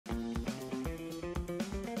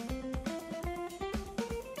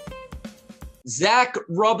Zach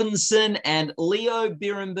Robinson and Leo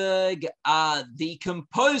Birenberg are the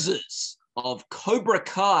composers of Cobra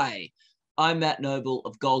Kai. I'm Matt Noble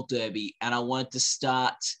of Gold Derby, and I wanted to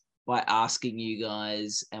start by asking you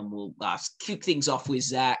guys, and we'll kick things off with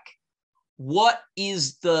Zach. What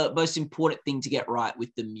is the most important thing to get right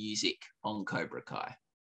with the music on Cobra Kai?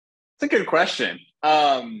 It's a good question.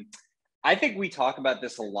 I think we talk about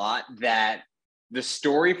this a lot, that the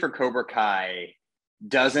story for Cobra Kai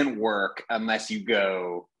doesn't work unless you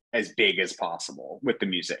go as big as possible with the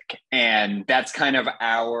music. And that's kind of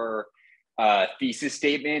our thesis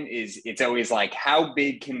statement. Is it's always like, how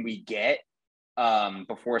big can we get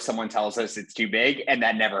before someone tells us it's too big? And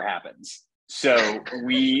that never happens. So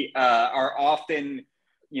we are often,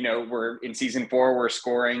 we're in season 4, we're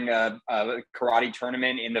scoring a karate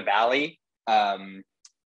tournament in the Valley.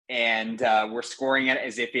 And we're scoring it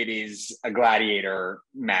as if it is a gladiator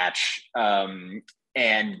match.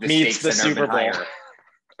 And the meets stakes the have never Super been Bowl. higher.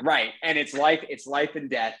 Right. And it's life and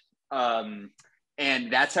death.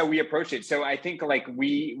 And that's how we approach it. So I think like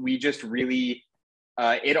we just really,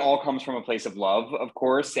 it all comes from a place of love, of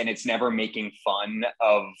course, and it's never making fun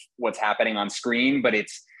of what's happening on screen, but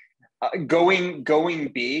it's going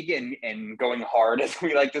big and going hard, as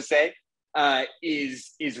we like to say,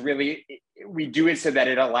 is really, we do it so that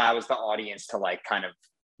it allows the audience to like kind of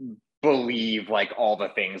believe like all the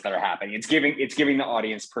things that are happening. It's giving the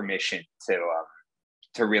audience permission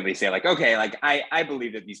to really say like, okay, like I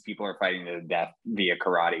believe that these people are fighting to the death via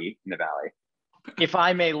karate in the Valley. If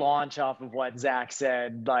I may launch off of what Zach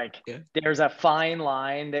said, there's a fine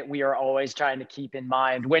line that we are always trying to keep in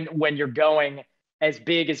mind when you're going as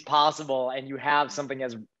big as possible and you have something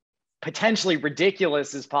as potentially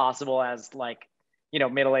ridiculous as possible as like,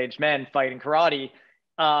 middle-aged men fighting karate.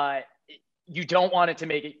 You don't want to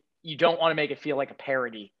make it feel like a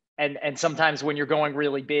parody. And sometimes when you're going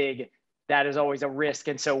really big, that is always a risk.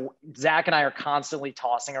 And so Zach and I are constantly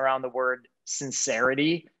tossing around the word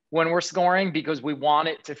sincerity when we're scoring, because we want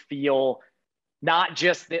it to feel not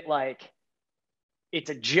just that like it's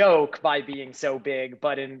a joke by being so big,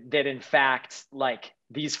 but in fact, like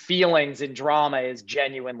these feelings and drama is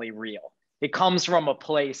genuinely real. It comes from a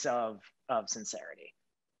place of sincerity.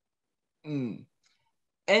 Mm.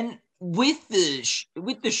 And with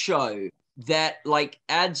the show, that like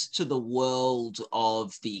adds to the world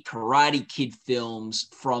of the Karate Kid films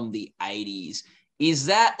from the 80s. Is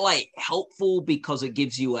that like helpful because it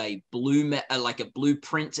gives you a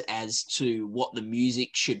blueprint as to what the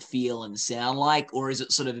music should feel and sound like, or is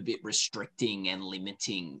it sort of a bit restricting and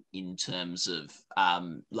limiting in terms of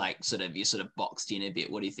you're sort of boxed in a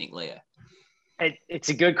bit? What do you think, Leo? It's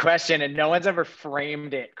a good question, and no one's ever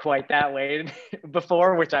framed it quite that way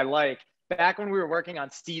before, which I like. Back when we were working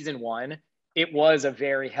on season 1, it was a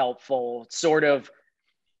very helpful sort of,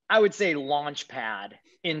 I would say, launch pad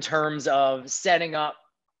in terms of setting up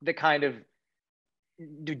the kind of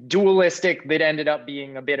dualistic that ended up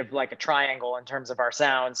being a bit of like a triangle in terms of our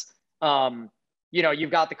sounds.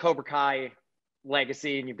 You've got the Cobra Kai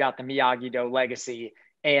legacy and you've got the Miyagi-Do legacy.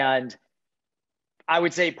 And I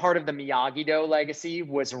would say part of the Miyagi-Do legacy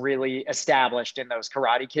was really established in those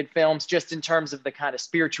Karate Kid films, just in terms of the kind of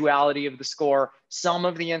spirituality of the score, some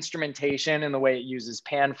of the instrumentation and the way it uses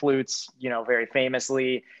pan flutes, very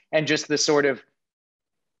famously, and just the sort of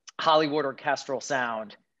Hollywood orchestral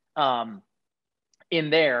sound in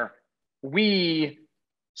there. We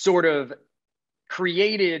sort of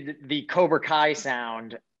created the Cobra Kai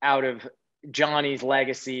sound out of Johnny's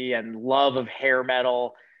legacy and love of hair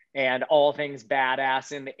metal and all things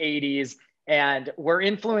badass in the 80s. And we're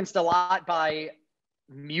influenced a lot by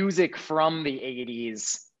music from the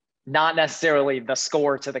 80s, not necessarily the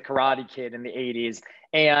score to the Karate Kid in the 80s.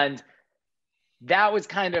 And that was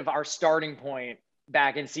kind of our starting point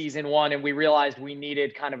back in season 1. And we realized we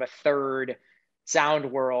needed kind of a third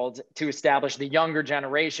sound world to establish the younger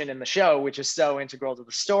generation in the show, which is so integral to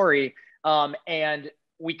the story. And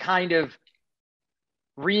we kind of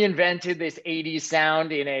reinvented this 80s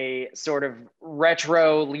sound in a sort of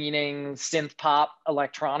retro leaning synth pop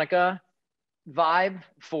electronica vibe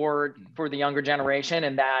for the younger generation.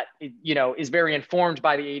 And that, is very informed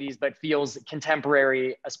by the 80s, but feels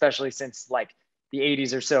contemporary, especially since like the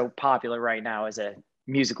 80s are so popular right now as a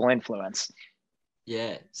musical influence.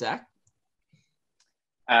 Yeah. Zach?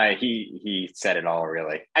 He said it all,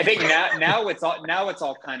 really. I think now it's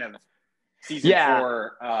all kind of season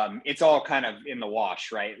 4, it's all kind of in the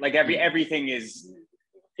wash, right? Like everything is,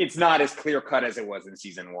 it's not as clear cut as it was in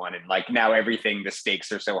season 1. And like now everything, the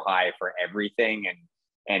stakes are so high for everything,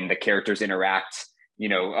 and the characters interact, you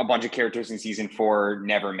know, a bunch of characters in season 4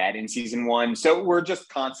 never met in season 1. So we're just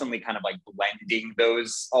constantly kind of like blending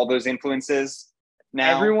all those influences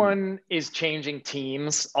now. Everyone is changing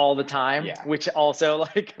teams all the time, which also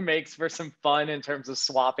like makes for some fun in terms of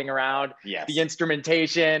swapping around the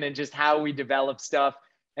instrumentation and just how we develop stuff.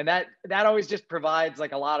 And that always just provides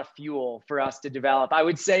like a lot of fuel for us to develop. I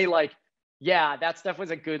would say like, yeah, that stuff was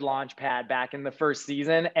a good launch pad back in the first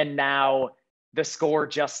season. And now the score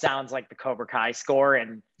just sounds like the Cobra Kai score,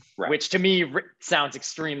 and which to me sounds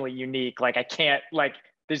extremely unique. Like I can't like,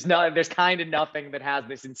 there's kind of nothing that has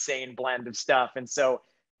this insane blend of stuff. And so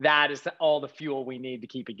that is all the fuel we need to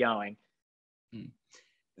keep it going.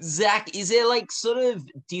 Zach, is there like sort of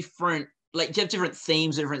different, like do you have different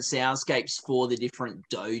themes, different soundscapes for the different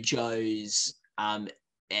dojos? And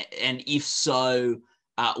if so,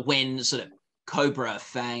 when sort of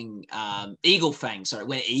Eagle Fang,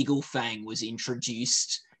 when Eagle Fang was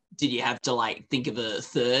introduced, did you have to like think of a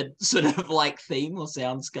third sort of like theme or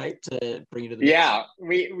soundscape to bring it to the next?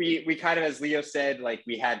 We kind of, as Leo said, like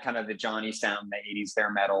we had kind of the Johnny sound, the 80s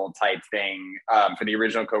hair metal type thing for the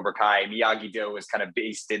original Cobra Kai. Miyagi-Do was kind of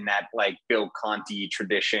based in that like Bill Conti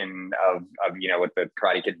tradition of you know what the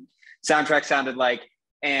Karate Kid soundtrack sounded like,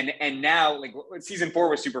 and now like season 4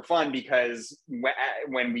 was super fun because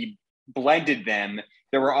when we blended them,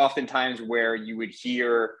 there were often times where you would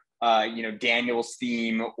hear you know, Daniel's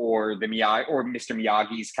theme or Mr.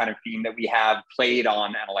 Miyagi's kind of theme that we have played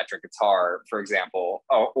on an electric guitar, for example,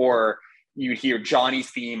 or you'd hear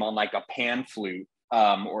Johnny's theme on like a pan flute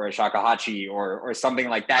or a shakuhachi or something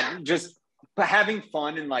like that. Just having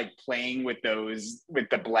fun and like playing with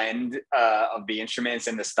the blend of the instruments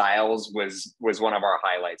and the styles was one of our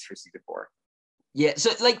highlights for season 4. Yeah, so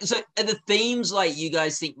are the themes like you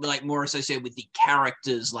guys think like more associated with the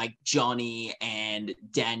characters like Johnny and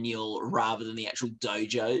Daniel rather than the actual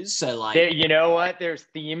dojos? So like, you know what? There's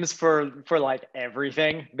themes for like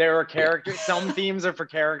everything. There are characters. Some themes are for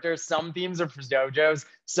characters. Some themes are for dojos.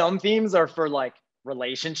 Some themes are for like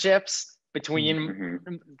relationships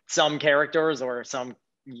between some characters or some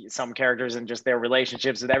characters and just their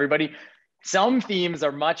relationships with everybody. Some themes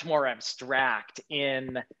are much more abstract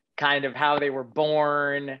in kind of how they were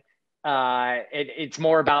born. It's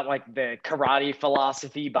more about like the karate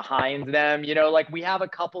philosophy behind them. You know, like we have a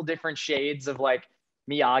couple different shades of like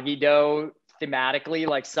Miyagi-Do thematically,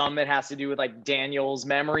 like some that has to do with like Daniel's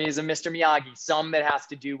memories of Mr. Miyagi, some that has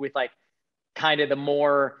to do with like kind of the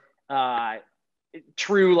more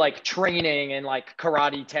true like training and like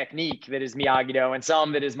karate technique that is Miyagi-Do, and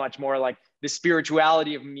some that is much more like the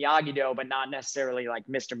spirituality of Miyagi-Do, but not necessarily like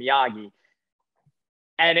Mr. Miyagi.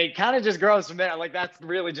 And it kind of just grows from there. Like that's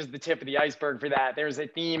really just the tip of the iceberg for that. There's a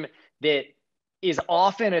theme that is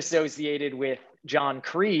often associated with John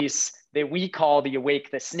Kreese that we call the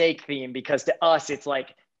Awake the Snake theme, because to us, it's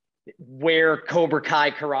like where Cobra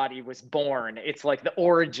Kai karate was born. It's like the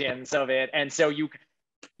origins of it. And so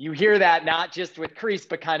you hear that not just with Kreese,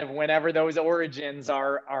 but kind of whenever those origins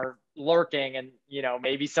are lurking and, you know,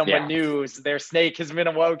 maybe someone knew their snake has been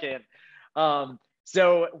awoken.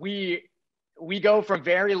 So we go from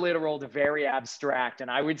very literal to very abstract.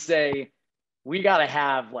 And I would say we got to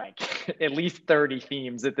have like at least 30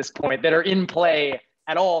 themes at this point that are in play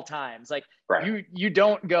at all times. Like you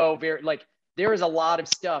don't go very, like there is a lot of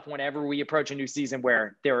stuff whenever we approach a new season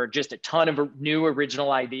where there are just a ton of new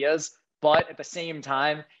original ideas, but at the same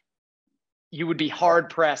time, you would be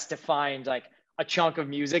hard pressed to find like a chunk of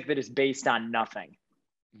music that is based on nothing.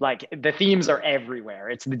 Like the themes are everywhere.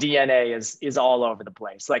 It's the DNA is all over the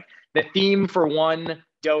place. Like the theme for one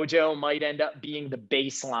dojo might end up being the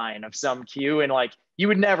baseline of some cue. And like, you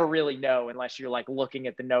would never really know unless you're like looking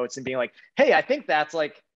at the notes and being like, hey, I think that's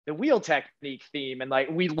like the wheel technique theme. And like,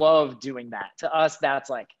 we love doing that. To us, that's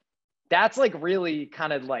like really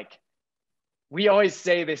kind of like, we always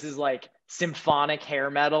say this is like symphonic hair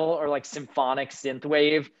metal or like symphonic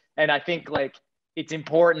synthwave. And I think like, it's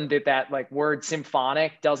important that like word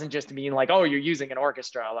symphonic doesn't just mean like, oh, you're using an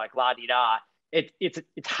orchestra, like la di da. It's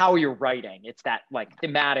how you're writing. It's that like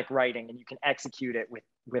thematic writing, and you can execute it with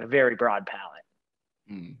a very broad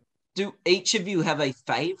palette. Do each of you have a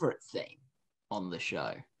favorite theme on the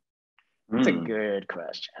show? That's a good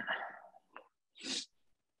question.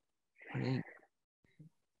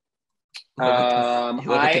 I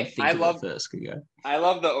love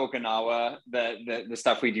the Okinawa, the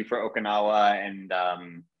stuff we do for Okinawa,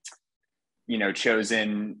 and you know,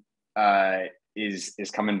 Chosen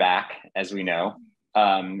is coming back, as we know.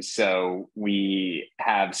 So we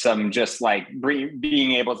have some just like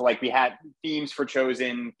being able to like, we had themes for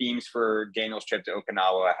Chosen, themes for Daniel's trip to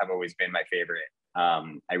Okinawa have always been my favorite.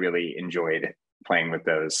 I really enjoyed playing with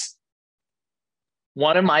those.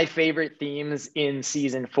 One of my favorite themes in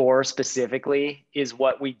season 4 specifically is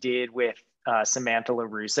what we did with Samantha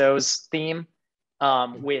LaRusso's theme,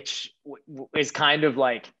 which is kind of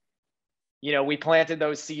like, we planted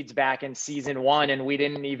those seeds back in season 1 and we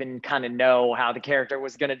didn't even kind of know how the character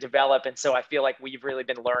was going to develop. And so I feel like we've really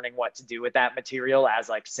been learning what to do with that material as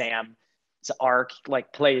like Sam's arc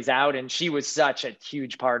like plays out. And she was such a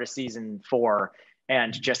huge part of season 4,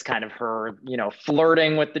 and just kind of her,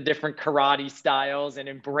 flirting with the different karate styles and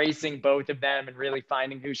embracing both of them and really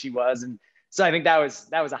finding who she was. And so I think that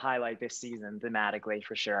was a highlight this season thematically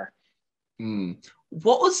for sure.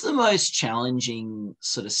 What was the most challenging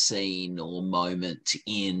sort of scene or moment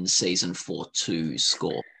in season 4 to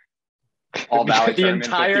score? All Valley the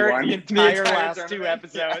entire last tournament. 2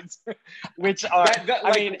 episodes, which are,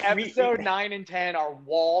 episode 9 and 10 are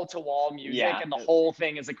wall to wall music, and the whole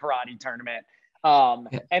thing is a karate tournament.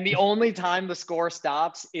 And the only time the score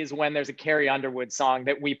stops is when there's a Carrie Underwood song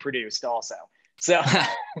that we produced also. So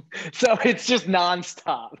it's just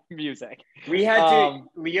nonstop music. We had to,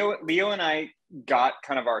 Leo and I got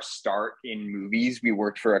kind of our start in movies. We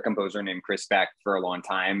worked for a composer named Chris Beck for a long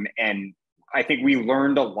time. And I think we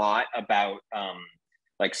learned a lot about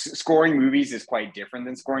scoring movies is quite different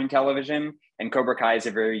than scoring television. And Cobra Kai is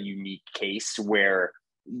a very unique case where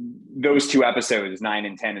those 2 episodes, 9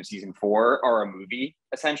 and 10 of season 4, are a movie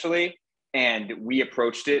essentially. And we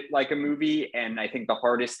approached it like a movie. And I think the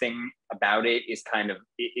hardest thing about it is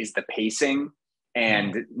the pacing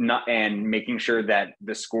and making sure that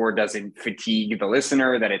the score doesn't fatigue the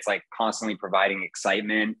listener, that it's like constantly providing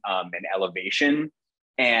excitement and elevation.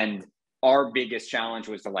 And our biggest challenge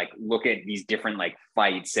was to like look at these different like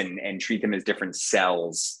fights and treat them as different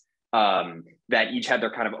cells that each had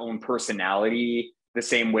their kind of own personality, the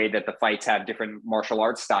same way that the fights have different martial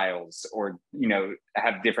arts styles or,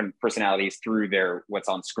 have different personalities through what's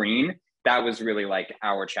on screen. That was really like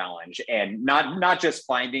our challenge, and not just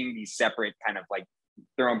finding these separate kind of like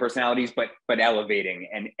their own personalities, but elevating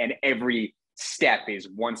and every step is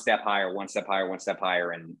one step higher,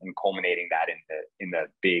 and culminating that in the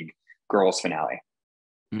big girls finale.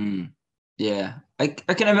 Yeah, I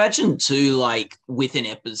can imagine too, like with an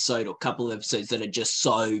episode or couple of episodes that are just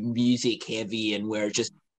so music heavy and where it's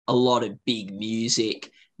just a lot of big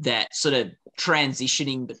music, that sort of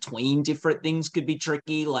transitioning between different things could be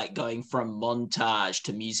tricky, like going from montage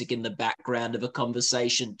to music in the background of a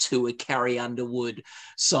conversation to a Carrie Underwood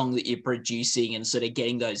song that you're producing, and sort of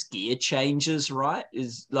getting those gear changes right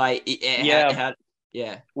is like,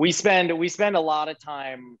 we spend a lot of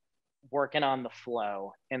time working on the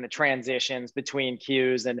flow and the transitions between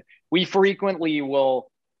cues, and we frequently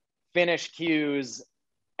will finish cues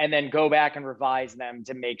and then go back and revise them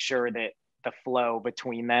to make sure that the flow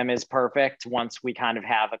between them is perfect once we kind of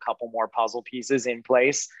have a couple more puzzle pieces in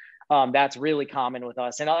place. That's really common with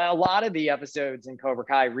us, and a lot of the episodes in Cobra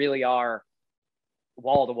Kai really are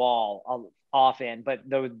wall to wall often, but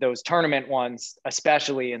those tournament ones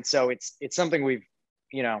especially. And so it's something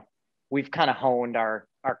we've kind of honed our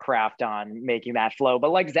craft on, making that flow.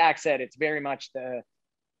 But like Zach said, it's very much the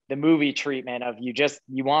movie treatment of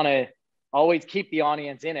you want to always keep the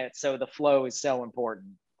audience in it. So the flow is so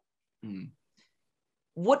important.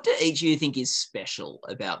 What do each of you think is special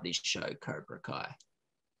about this show, Cobra Kai?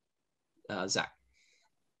 Zach?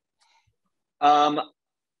 I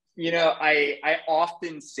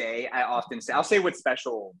often say, I'll say what's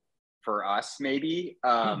special for us, maybe.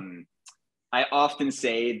 I often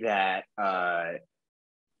say that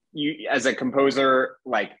you, as a composer,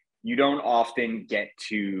 like you don't often get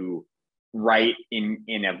to write in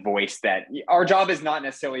a voice that our job is not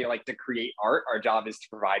necessarily like to create art. Our job is to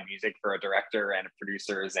provide music for a director and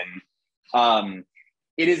producers. And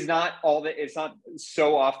it's not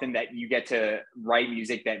so often that you get to write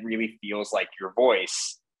music that really feels like your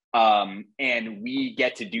voice. And we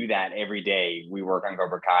get to do that every day. We work on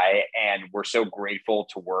Cobra Kai, and we're so grateful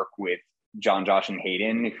to work with John, Josh, and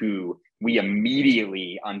Hayden, who we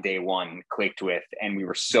immediately on day one clicked with and we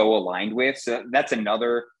were so aligned with. So that's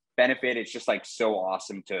another benefit. It's just like so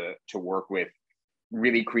awesome to work with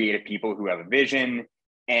really creative people who have a vision,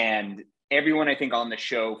 and everyone I think on the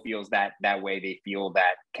show feels that way. They feel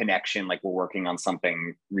that connection, like we're working on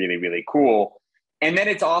something really, really cool. And then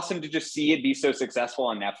it's awesome to just see it be so successful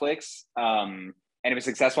on Netflix. And it was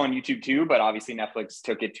successful on YouTube too, but obviously Netflix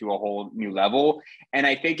took it to a whole new level. And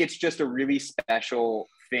I think it's just a really special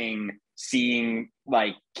thing seeing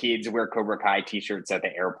like kids wear Cobra Kai t-shirts at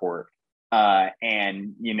the airport.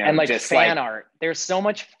 And you know, and like just fan like art. There's so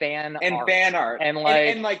much fan art, and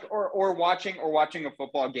like or watching a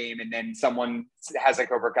football game, and then someone has a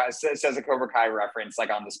Cobra Kai says a Cobra Kai reference like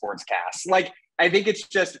on the sports cast. Like, I think it's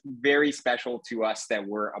just very special to us that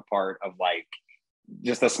we're a part of like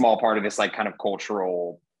just a small part of this like kind of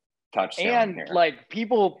cultural touchstone. And here. like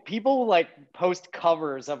people like post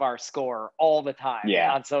covers of our score all the time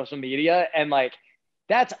on social media, and like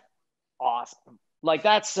that's awesome. Like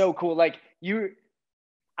that's so cool. Like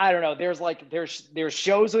I don't know, there's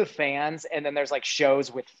shows with fans, and then there's like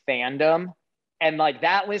shows with fandom, and like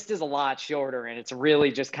that list is a lot shorter, and it's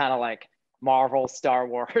really just kind of like Marvel, Star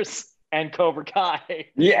Wars, and Cobra Kai.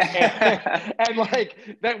 And like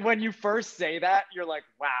that, when you first say that, you're like,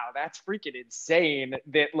 wow, that's freaking insane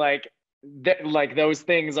that like those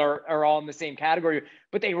things are all in the same category,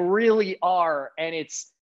 but they really are. And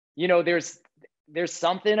it's, you know, there's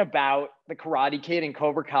something about the Karate Kid and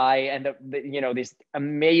Cobra Kai and the you know, this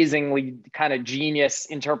amazingly kind of genius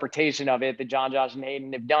interpretation of it that John, Josh, and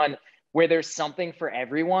Hayden have done, where there's something for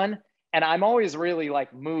everyone. And I'm always really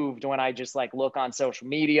like moved when I just like look on social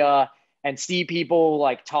media and see people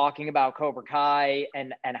like talking about Cobra Kai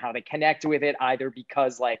and how they connect with it, either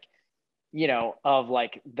because like, you know, of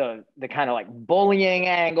like the kind of like bullying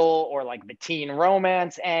angle, or like the teen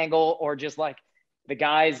romance angle, or just like the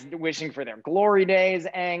guys wishing for their glory days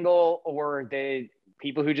angle, or the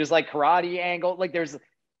people who just like karate angle. Like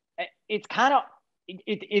it's kind of,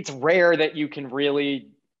 it's rare that you can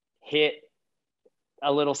really hit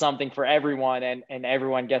a little something for everyone, and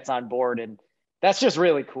everyone gets on board. And that's just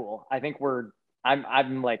really cool. I think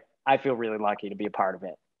I'm like, I feel really lucky to be a part of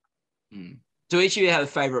it. Do each of you have a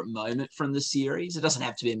favorite moment from the series? It doesn't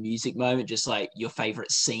have to be a music moment, just like your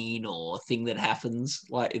favorite scene or thing that happens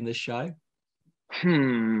like in the show.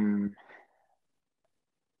 Can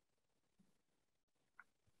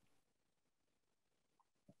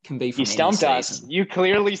be from, you stumped us. You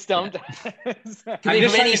clearly stumped us. I'm just trying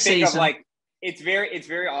to think of like, it's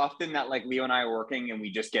very often that like Leo and I are working and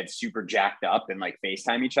we just get super jacked up and like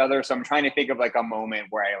FaceTime each other. So I'm trying to think of like a moment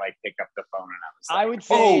where I like picked up the phone and I was like, I would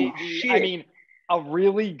say, I mean, a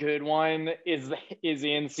really good one is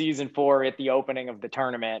in season 4 at the opening of the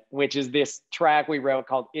tournament, which is this track we wrote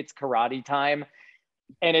called "It's Karate Time,"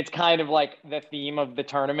 and it's kind of like the theme of the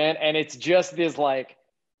tournament, and it's just this like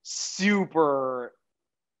super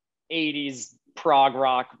 80s prog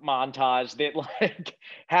rock montage that like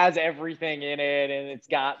has everything in it, and it's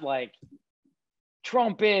got like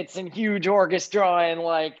trumpets and huge orchestra and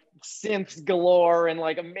like synths galore and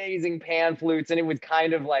like amazing pan flutes, and it was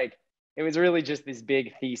kind of like, it was really just this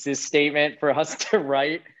big thesis statement for us to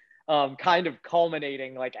write, kind of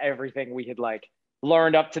culminating like everything we had like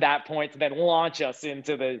learned up to that point to then launch us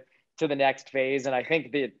into the next phase. And I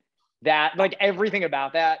think that like everything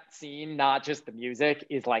about that scene, not just the music,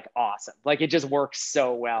 is like awesome. Like it just works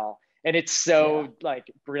so well, and it's so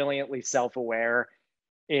like brilliantly self-aware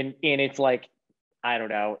in its like, I don't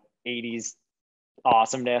know, 80s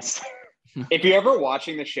awesomeness. If you're ever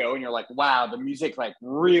watching the show and you're like, wow, the music like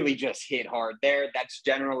really just hit hard there, that's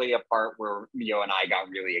generally a part where Leo and I got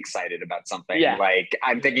really excited about something. Like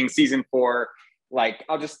I'm thinking season 4, like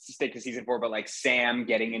I'll just stick to season 4, but like Sam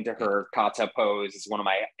getting into her kata pose is one of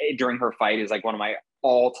my, during her fight, is like one of my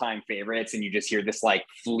all-time favorites. And you just hear this like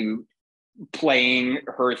flute playing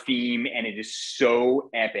her theme, and it is so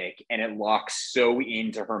epic and it locks so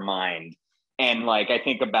into her mind. And like I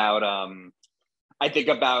think about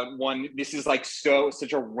one, this is like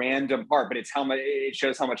such a random part, but it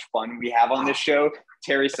shows how much fun we have on this show.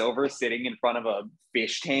 Terry Silver sitting in front of a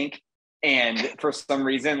fish tank. And for some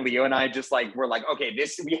reason, Leo and I just like, we're like, okay,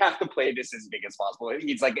 we have to play this as big as possible.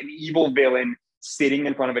 He's like an evil villain sitting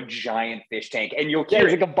in front of a giant fish tank. And you'll hear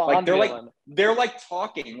like a Bond villain. They're like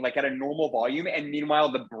talking like at a normal volume. And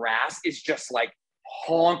meanwhile, the brass is just like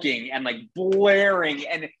honking and like blaring.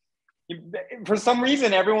 And for some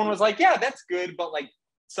reason, everyone was like, yeah, that's good. But like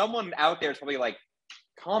someone out there is probably like,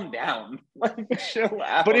 calm down, like chill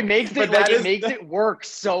out. But it makes it work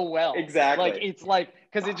so well. Exactly. Like it's like,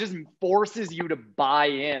 because it just forces you to buy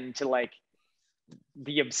into like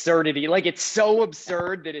the absurdity. Like it's so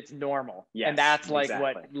absurd that it's normal. Yes, and that's like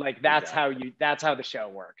exactly. that's how the show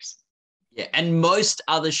works. Yeah, and most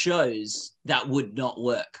other shows that would not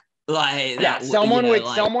work. Like someone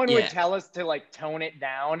would tell us to like tone it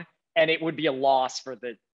down, and it would be a loss for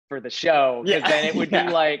the show, because then it would be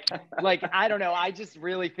like I don't know. I just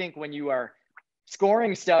really think when you are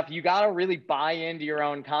scoring stuff, you got to really buy into your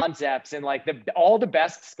own concepts, and like all the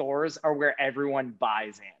best scores are where everyone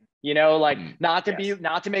buys in. You know, like not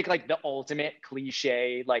to make like the ultimate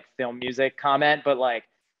cliche like film music comment, but like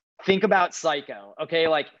think about Psycho. Okay,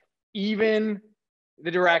 like even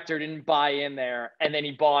the director didn't buy in there, and then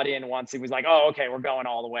he bought in once he was like, oh, okay, we're going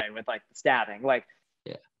all the way with like the stabbing. Like,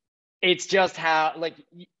 yeah, it's just how, like,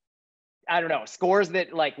 I don't know, scores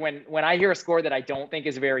that, like, when I hear a score that I don't think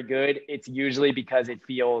is very good, it's usually because it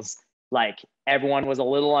feels like everyone was a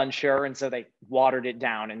little unsure, and so they watered it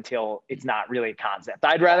down until it's not really a concept.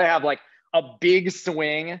 I'd rather have like a big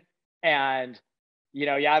swing and, you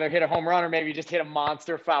know, you either hit a home run or maybe you just hit a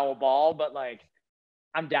monster foul ball, but like,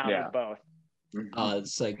 I'm down with both. Oh,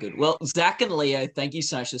 it's so good. Well, Zach and Leo, thank you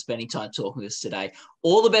so much for spending time talking with us today.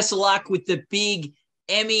 All the best of luck with the big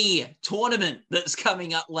Emmy tournament that's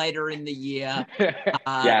coming up later in the year. We're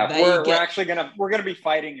actually gonna be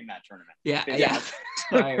fighting in that tournament. Yeah.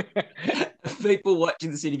 So, people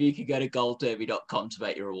watching this interview can go to goldderby.com to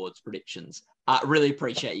make your awards predictions. Really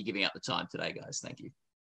appreciate you giving up the time today, guys. Thank you.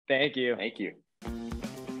 Thank you. Thank you.